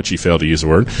hypothetical, which he failed to use the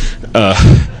word,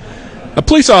 a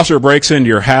police officer breaks into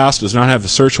your house, does not have a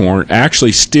search warrant,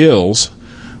 actually steals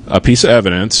a piece of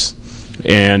evidence,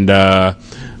 and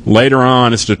later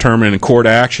on it's determined in court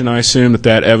action, I assume,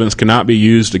 that evidence cannot be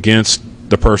used against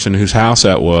the person whose house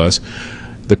that was.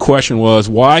 The question was,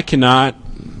 why can that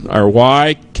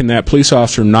police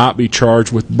officer not be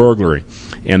charged with burglary?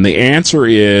 And the answer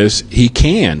is he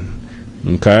can.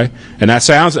 Okay? And that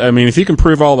sounds, if you can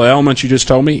prove all the elements you just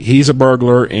told me, he's a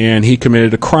burglar and he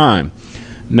committed a crime.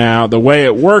 Now, the way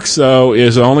it works, though,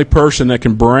 is the only person that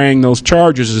can bring those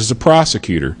charges is the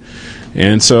prosecutor.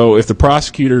 And so if the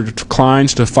prosecutor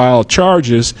declines to file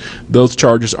charges, those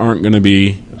charges aren't going to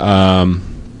be on.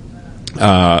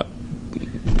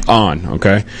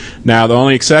 Okay? Now, the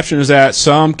only exception is that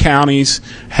some counties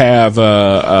have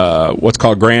what's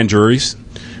called grand juries,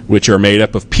 which are made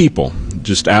up of people.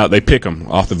 They pick them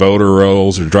off the voter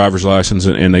rolls or driver's license,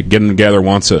 and they get them together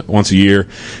once a year,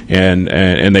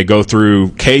 and they go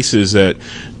through cases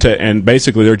and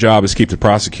basically their job is to keep the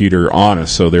prosecutor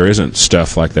honest, so there isn't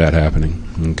stuff like that happening.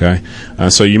 Okay,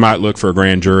 so you might look for a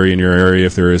grand jury in your area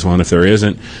if there is one. If there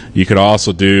isn't, you could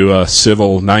also do a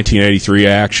civil 1983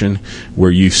 action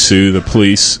where you sue the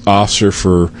police officer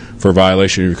for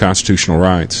violation of your constitutional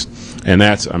rights, and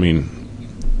that's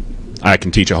I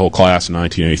can teach a whole class in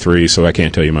 1983, so I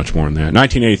can't tell you much more than that.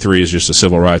 1983 is just a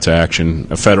civil rights action,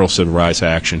 a federal civil rights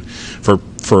action for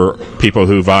people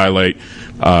who violate.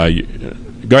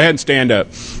 Go ahead and stand up.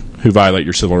 Who violate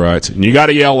your civil rights, and you got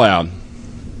to yell loud.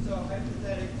 So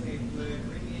hypothetically,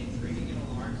 would ringing an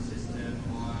alarm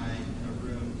system on a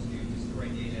room to destroy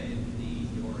data if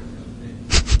the door is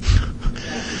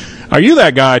open? Are you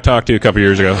that guy I talked to a couple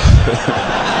years ago?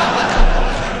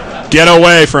 Get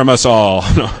away from us all.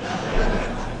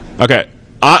 Okay,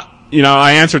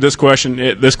 I answered this question.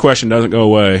 This question doesn't go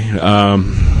away.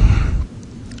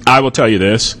 I will tell you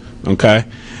this, okay?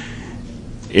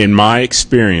 In my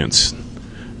experience,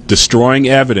 destroying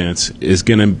evidence is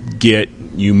going to get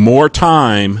you more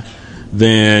time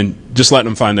than just letting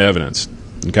them find the evidence.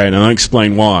 Okay, and I'll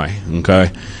explain why.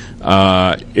 Okay,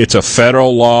 it's a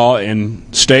federal law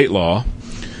and state law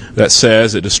that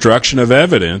says that destruction of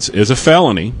evidence is a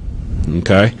felony.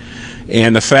 Okay,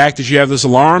 and the fact that you have this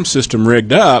alarm system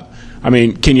rigged up, I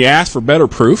mean, can you ask for better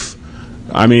proof?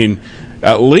 I mean,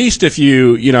 at least if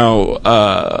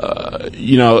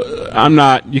I'm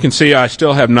not. You can see I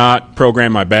still have not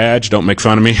programmed my badge. Don't make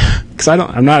fun of me, because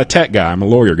I'm not a tech guy. I'm a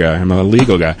lawyer guy. I'm a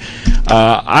legal guy.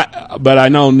 But I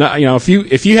know,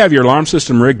 if you have your alarm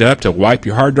system rigged up to wipe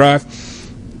your hard drive,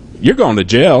 you're going to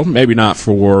jail. Maybe not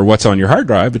for what's on your hard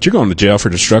drive, but you're going to jail for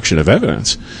destruction of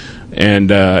evidence. And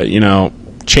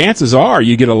chances are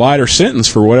you get a lighter sentence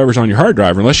for whatever's on your hard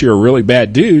drive, unless you're a really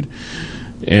bad dude.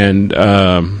 And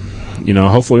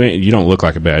hopefully you don't look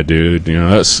like a bad dude.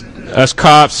 Us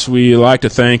cops, we like to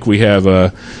think we have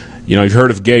you've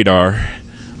heard of gaydar.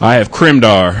 I have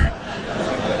crimdar.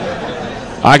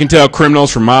 I can tell criminals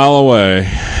from a mile away.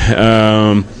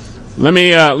 Let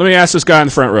me ask this guy in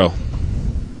the front row.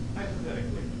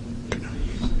 Hypothetically, is the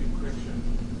use of encryption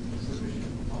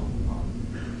sufficient for probable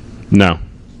cause? No.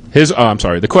 I'm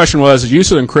sorry. The question was,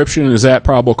 use of encryption, is that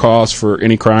probable cause for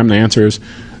any crime? The answer is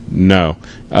no.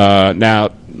 Now,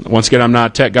 once again, I'm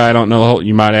not a tech guy. I don't know.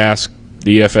 You might ask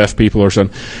the EFF people or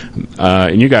something.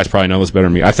 And you guys probably know this better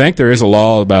than me. I think there is a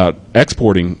law about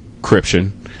exporting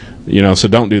encryption. So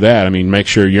don't do that. I mean, make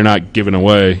sure you're not giving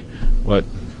away what.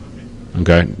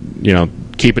 Okay,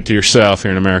 keep it to yourself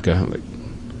here in America. Can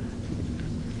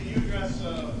you address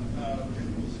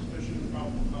reasonable suspicion of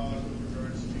probable cause with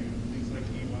regards to things like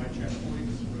DUI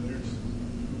checkpoints, where there's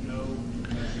no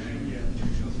thing yet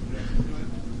you're still subjected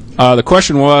to it? The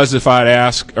question was if I'd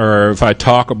ask or if I'd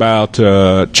talk about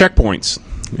checkpoints.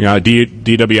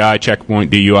 DWI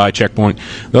checkpoint, DUI checkpoint.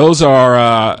 Those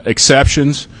are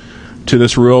exceptions to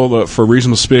this rule for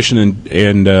reasonable suspicion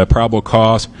and probable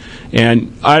cause.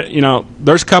 And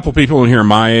there's a couple people in here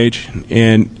my age,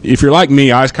 and if you're like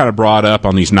me, I was kind of brought up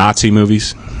on these Nazi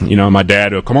movies. My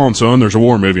dad would, come on, son, there's a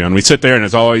war movie on. We'd sit there, and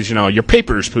it's always, your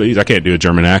papers, please. I can't do a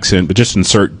German accent, but just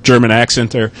insert German accent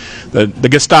there. The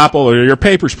Gestapo, or your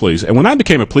papers, please. And when I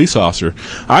became a police officer,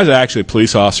 I was actually a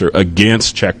police officer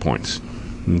against checkpoints.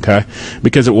 Okay,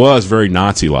 because it was very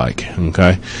Nazi-like.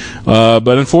 Okay, but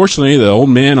unfortunately, the old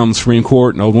men on the Supreme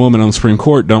Court and old women on the Supreme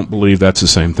Court don't believe that's the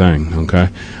same thing. Okay,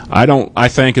 I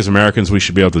think as Americans we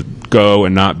should be able to go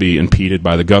and not be impeded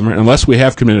by the government unless we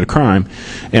have committed a crime.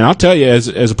 And I'll tell you, as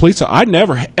a police officer, I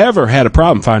never ever had a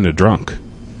problem finding a drunk.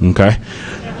 Okay.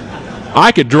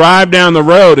 I could drive down the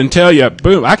road and tell you,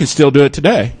 boom, I can still do it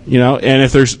today. And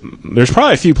if there's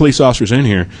probably a few police officers in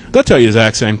here, they'll tell you the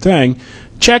exact same thing.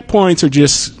 Checkpoints are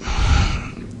just,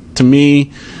 to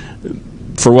me,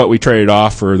 for what we traded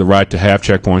off for the right to have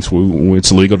checkpoints.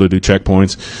 It's legal to do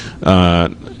checkpoints.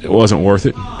 It wasn't worth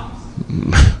it.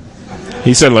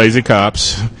 He said lazy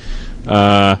cops.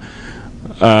 Boy.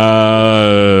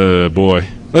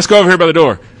 Let's go over here by the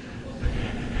door.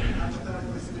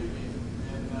 Hypothetically speaking,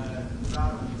 and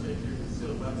about when you take your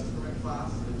concealed weapons permit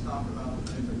class, they talk about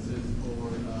the differences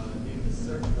for needing a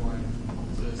search warrant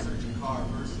to search a car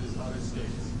versus other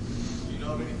states. Do you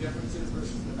know of any differences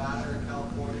versus Nevada or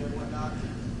California and whatnot?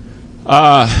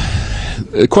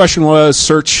 The question was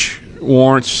search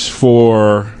warrants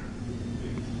for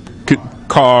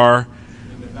car.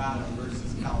 In Nevada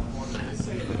versus California. They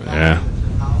say in Nevada Yeah.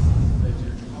 that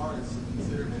your car is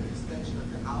considered an extension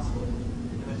of your household,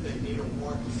 and that they need a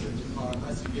warrant to search your car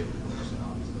unless you give permission,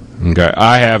 obviously. Okay,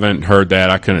 I haven't heard that.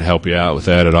 I couldn't help you out with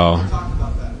that at all. We talked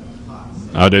about that in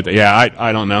class. I did. Yeah,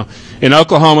 I don't know. In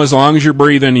Oklahoma, as long as you're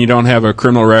breathing and you don't have a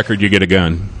criminal record, you get a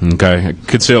gun. Okay, a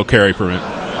concealed carry permit.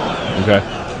 Okay,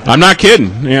 I'm not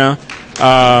kidding. Yeah,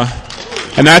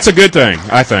 and that's a good thing,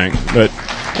 I think. But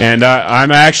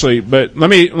I'm actually. But let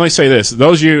me say this: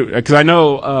 those of you, because I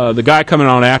know the guy coming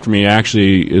on after me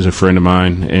actually is a friend of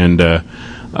mine, and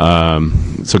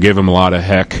so give him a lot of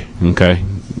heck. Okay.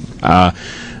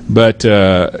 But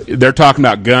they're talking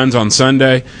about guns on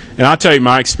Sunday. And I'll tell you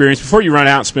my experience. Before you run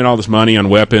out and spend all this money on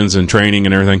weapons and training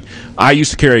and everything, I used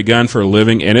to carry a gun for a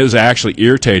living, and it was actually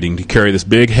irritating to carry this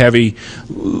big, heavy,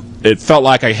 it felt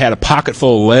like I had a pocket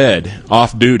full of lead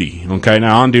off duty. Okay,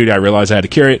 now on duty I realized I had to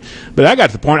carry it. But I got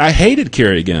to the point I hated to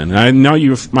carry a gun. And I know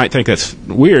you might think that's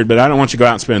weird, but I don't want you to go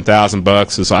out and spend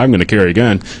 $1,000, so I'm going to carry a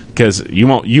gun, because you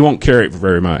won't carry it for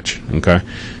very much. Okay,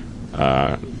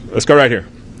 let's go right here.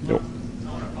 I want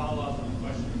to follow up on the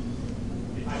question,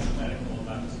 the hypothetical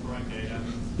about destroying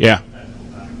Yeah.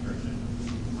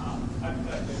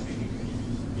 Hypothetically speaking, could you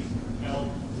be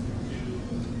compelled to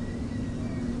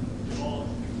divulge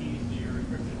the keys to your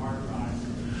encrypted hard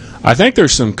drive? I think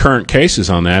there's some current cases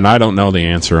on that, and I don't know the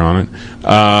answer on it.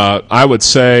 I would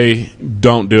say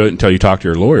don't do it until you talk to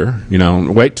your lawyer. You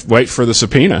know, wait for the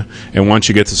subpoena, and once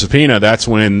you get the subpoena, that's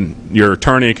when your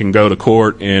attorney can go to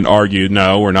court and argue,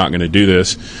 no, we're not going to do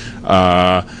this.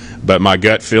 But my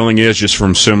gut feeling is, just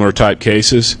from similar type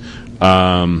cases, you're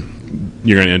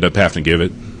going to end up having to give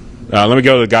it. Let me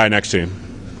go to the guy next to him.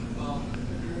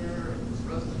 Your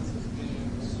residence is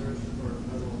being searched for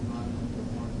federal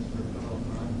warrants for federal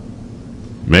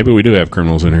crime. Maybe we do have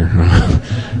criminals in here.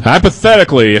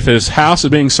 Hypothetically, if his house is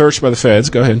being searched by the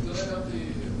feds, go ahead. Do they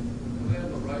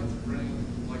have the right to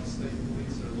bring, like, state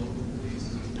police or local police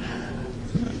to the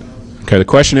house? Okay, the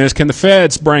question is, can the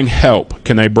feds bring help?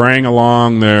 Can they bring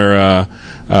along their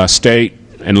state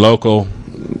and local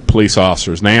police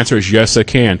officers? And the answer is yes, they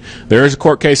can. There is a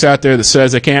court case out there that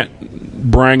says they can't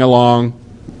bring along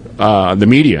the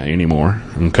media anymore.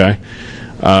 Okay,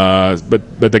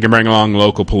 but they can bring along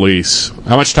local police.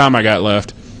 How much time I got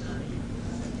left?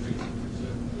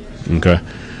 Okay,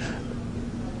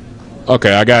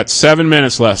 I got 7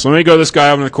 minutes left. So let me go to this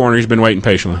guy over in the corner. He's been waiting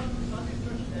patiently.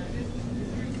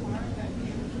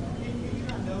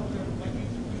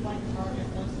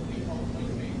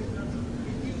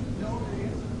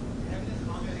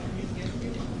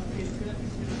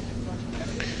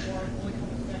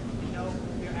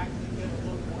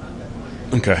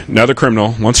 Okay, another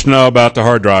criminal wants to know about the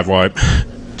hard drive wipe.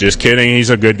 Just kidding, he's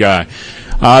a good guy.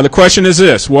 The question is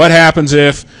this: what happens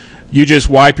if you just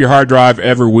wipe your hard drive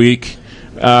every week?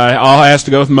 All has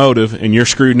to go with motive, and you're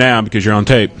screwed now because you're on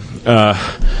tape.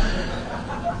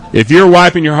 If you're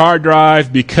wiping your hard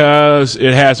drive because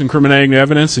it has incriminating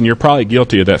evidence, then you're probably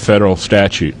guilty of that federal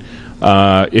statute.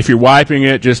 If you're wiping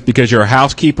it just because you're a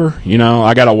housekeeper, you know,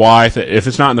 I got a wife, if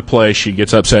it's not in the place, she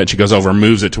gets upset, she goes over and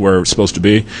moves it to where it's supposed to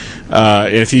be.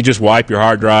 If you just wipe your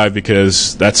hard drive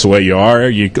because that's the way you are,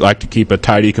 you like to keep a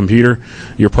tidy computer,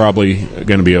 you're probably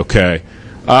going to be okay.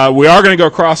 We are going to go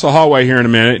across the hallway here in a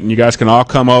minute, and you guys can all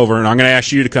come over, and I'm going to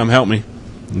ask you to come help me.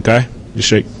 Okay? Just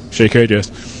shake your head,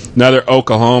 yes. Another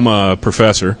Oklahoma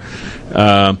professor.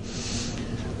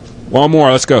 One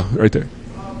more, let's go, right there.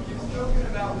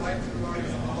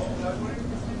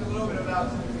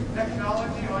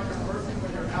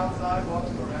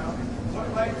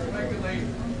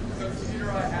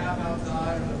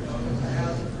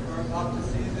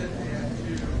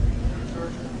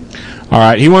 All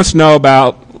right, he wants to know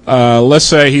about, let's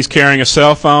say he's carrying a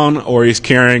cell phone or he's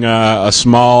carrying a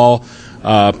small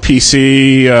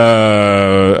PC,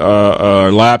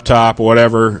 laptop, or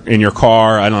whatever in your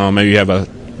car. I don't know, maybe you have a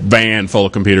van full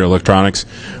of computer electronics.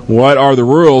 What are the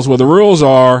rules? Well, the rules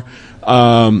are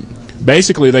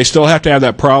basically they still have to have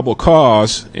that probable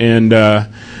cause. And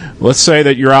let's say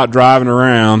that you're out driving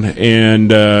around, and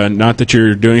not that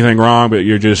you're doing anything wrong, but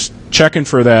you're just checking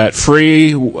for that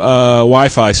free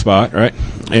Wi-Fi spot, right?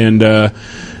 And a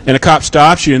cop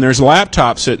stops you, and there's a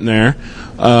laptop sitting there.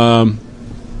 Can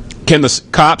the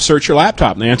cops search your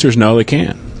laptop? And the answer is no, they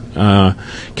can't.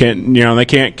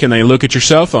 Can they look at your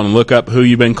cell phone and look up who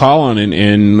you've been calling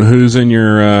and who's in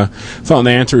your phone?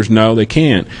 The answer is no, they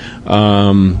can't.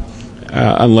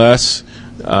 Unless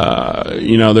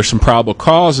there's some probable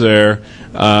cause there.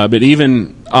 But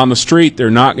even on the street, they're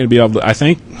not going to be able to. I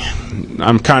think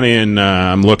I'm kind of in.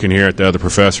 I'm looking here at the other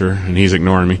professor, and he's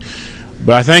ignoring me.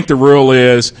 But I think the rule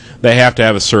is they have to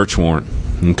have a search warrant.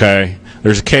 Okay,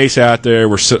 there's a case out there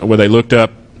where they looked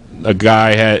up a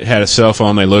guy had a cell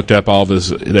phone. They looked up all of his.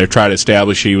 They tried to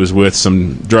establish he was with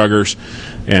some druggers,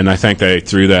 and I think they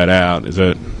threw that out. Is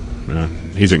that?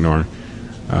 He's ignoring.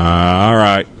 All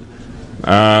right.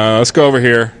 Let's go over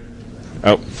here.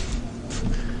 Oh.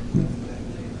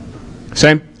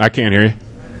 Same. I can't hear you.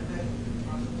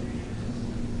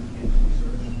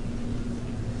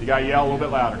 You got to yell a little bit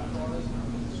louder.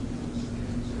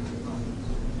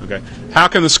 Okay. How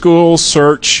can the schools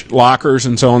search lockers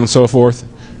and so on and so forth?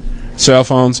 Cell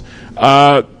phones?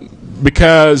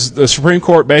 Because the Supreme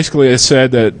Court basically has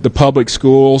said that the public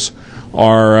schools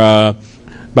are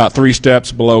about 3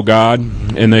 steps below God,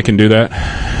 and they can do that.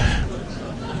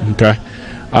 Okay.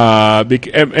 And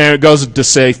it goes to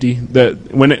safety.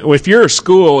 If you're a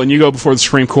school and you go before the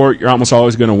Supreme Court, you're almost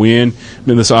always going to win.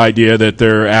 In this idea that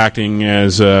they're acting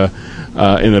as in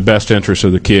the best interest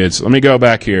of the kids. Let me go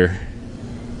back here.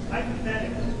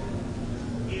 Hypothetically,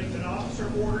 if an officer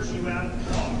orders you out of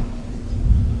the car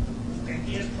and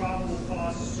he has probable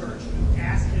cause to search, you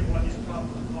ask him what his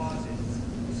probable cause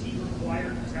is he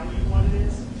required to tell you what it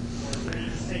is, or does he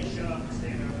say shut up and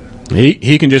stand over there?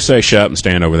 He can just say shut up and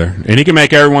stand over there, and he can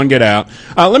make everyone get out.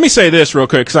 Let me say this real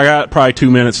quick because I got probably 2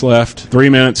 minutes left, 3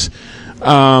 minutes.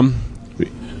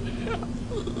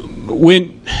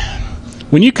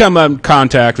 When you come in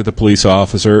contact with a police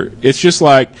officer, it's just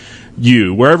like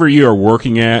wherever you are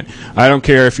working at. I don't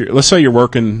care if let's say you're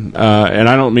working, and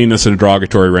I don't mean this in a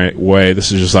derogatory way.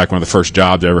 This is just like one of the first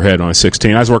jobs I ever had when I was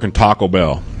 16. I was working Taco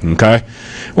Bell. Okay,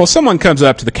 well, someone comes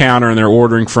up to the counter and they're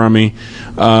ordering from me.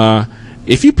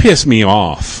 If you piss me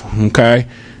off, okay,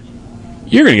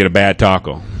 you're going to get a bad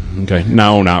taco. Okay,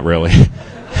 no, not really.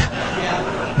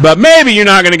 But maybe you're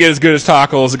not going to get as good as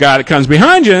taco as the guy that comes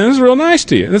behind you and is real nice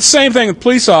to you. It's the same thing with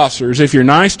police officers. If you're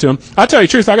nice to them, I'll tell you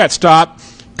the truth. I got stopped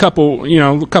a couple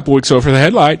weeks ago for the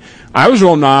headlight. I was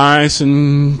real nice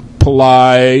and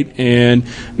polite, and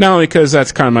not only because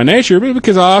that's kind of my nature, but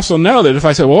because I also know that if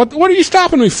I said, well, what are you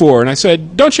stopping me for? And I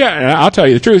said, don't you, and I'll tell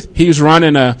you the truth, he was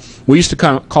running we used to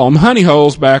call them honey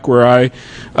holes back where I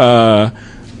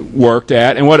worked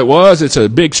at, and what it was, it's a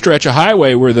big stretch of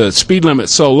highway where the speed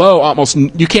limit's so low, almost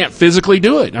you can't physically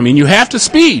do it. I mean, you have to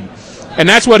speed, and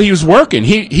that's what he was working.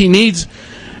 He needs,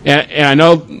 and I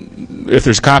know if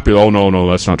there's a copy, oh no,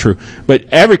 that's not true. But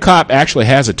every cop actually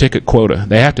has a ticket quota.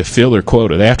 They have to fill their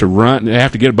quota. They have to run. They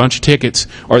have to get a bunch of tickets,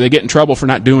 or they get in trouble for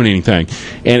not doing anything.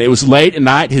 And it was late at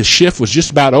night. His shift was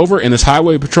just about over, and this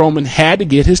highway patrolman had to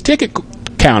get his ticket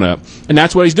count up, and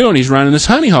that's what he's doing. He's running this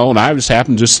honey hole, and I just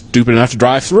happened just stupid enough to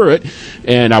drive through it,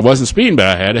 and I wasn't speeding, but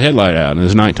I had a headlight out, and it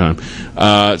was nighttime.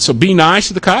 So be nice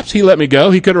to the cops. He let me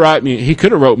go. He could have wrote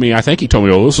me. I think he told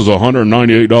me, "Oh, this is a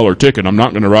 $198 ticket. I'm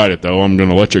not going to write it though. I'm going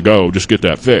to let you go. Just get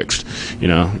that fixed." You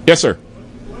know. Yes, sir.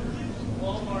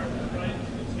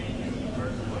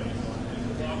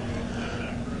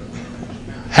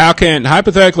 How can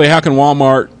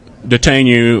Walmart detain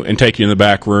you and take you in the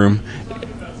back room?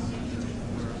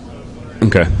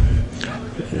 Okay.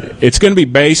 It's going to be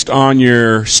based on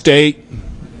your state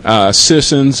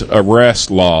citizens arrest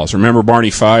laws. Remember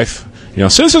Barney Fife?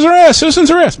 Citizens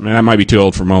arrest. Man, that might be too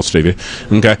old for most of you.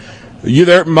 Okay.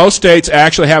 Most states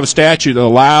actually have a statute that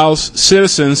allows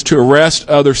citizens to arrest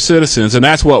other citizens, and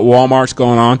that's what Walmart's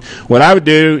going on. What I would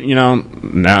do,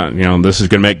 now, this is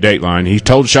going to make Dateline. He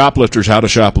told shoplifters how to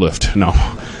shoplift.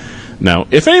 No.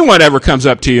 If anyone ever comes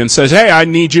up to you and says, "Hey, I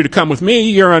need you to come with me.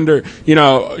 You're under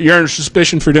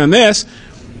suspicion for doing this,"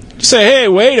 you say, "Hey,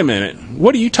 wait a minute.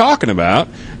 What are you talking about?"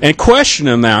 And question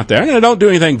them out there. And don't do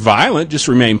anything violent. Just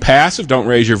remain passive. Don't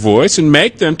raise your voice, and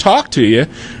make them talk to you,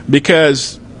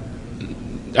 because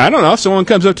I don't know, if someone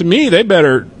comes up to me, they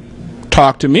better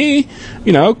talk to me,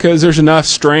 because there's enough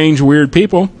strange, weird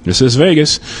people, this is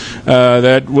Vegas,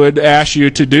 that would ask you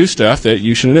to do stuff that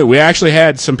you shouldn't do. We actually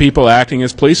had some people acting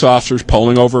as police officers,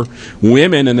 pulling over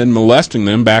women and then molesting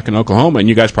them back in Oklahoma, and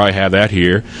you guys probably have that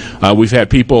here. We've had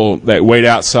people that wait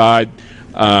outside,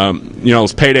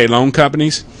 those payday loan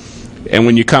companies, and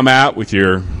when you come out with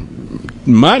your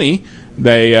money,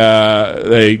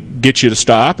 they get you to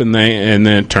stop, and then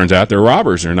it turns out they're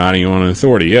robbers. They're not even on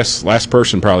authority. Yes, last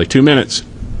person, probably 2 minutes.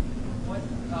 What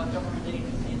government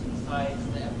agencies besides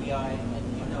the FBI that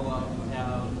you know of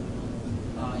have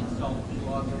installed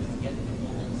keyloggers to get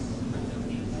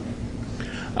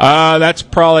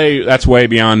information? That's way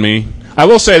beyond me. I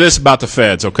will say this about the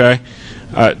feds, okay?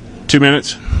 2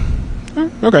 minutes?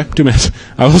 Okay, 2 minutes.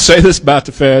 I will say this about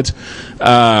the feds.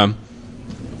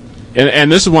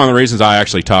 And this is one of the reasons I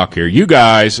actually talk here. You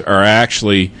guys are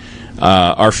actually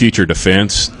our future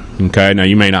defense. Okay, now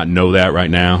you may not know that right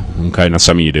now. Okay, now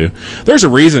some of you do. There's a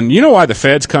reason. You know why the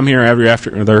feds come here every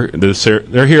afternoon?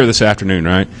 They're here this afternoon,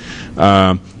 right?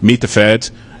 Meet the feds.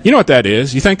 You know what that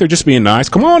is? You think they're just being nice?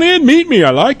 Come on in, meet me. I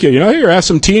like you. Here, have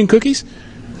some tea and cookies.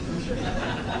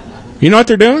 You know what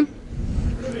they're doing?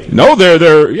 No,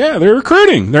 they're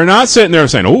recruiting. They're not sitting there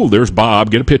saying, "Oh, there's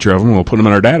Bob. Get a picture of him. We'll put him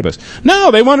in our database."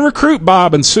 No, they want to recruit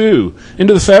Bob and Sue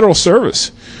into the federal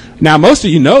service. Now, most of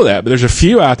you know that, but there's a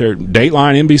few out there,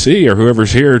 Dateline, NBC, or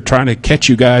whoever's here trying to catch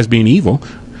you guys being evil.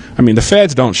 I mean, the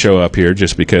feds don't show up here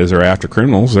just because they're after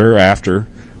criminals. They're after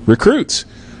recruits.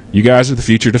 You guys are the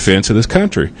future defense of this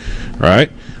country, right?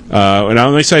 And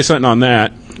let me say something on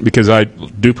that, because I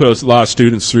do put a lot of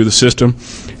students through the system,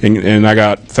 and I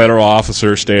got federal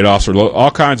officers, state officers,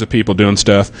 all kinds of people doing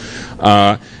stuff.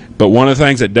 But one of the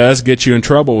things that does get you in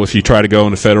trouble if you try to go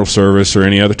into federal service or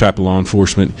any other type of law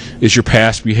enforcement is your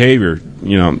past behavior.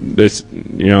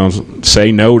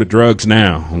 Say no to drugs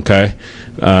now, okay?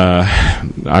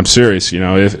 I'm serious.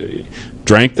 If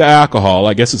drank the alcohol,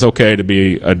 I guess it's okay to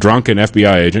be a drunken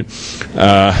FBI agent.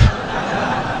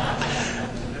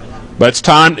 But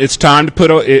it's time to put.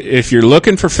 If you're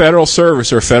looking for federal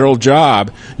service or a federal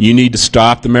job, you need to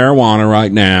stop the marijuana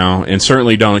right now, and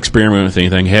certainly don't experiment with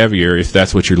anything heavier if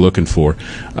that's what you're looking for.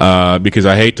 Because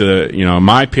I hate to, in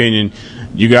my opinion,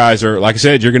 you guys are, like I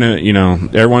said, you're gonna,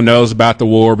 everyone knows about the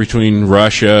war between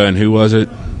Russia and who was it?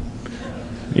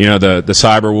 The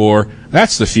cyber war.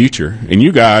 That's the future, and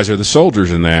you guys are the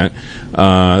soldiers in that.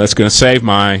 That's going to save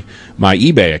my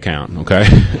eBay account, okay?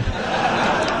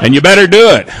 And you better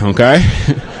do it, okay?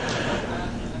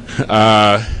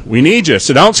 We need you,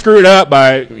 so don't screw it up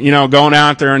by going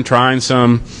out there and trying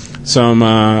some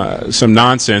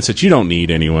nonsense that you don't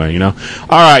need anyway. All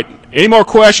right. Any more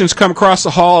questions? Come across the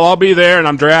hall. I'll be there, and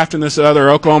I'm drafting this other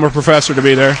Oklahoma professor to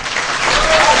be there.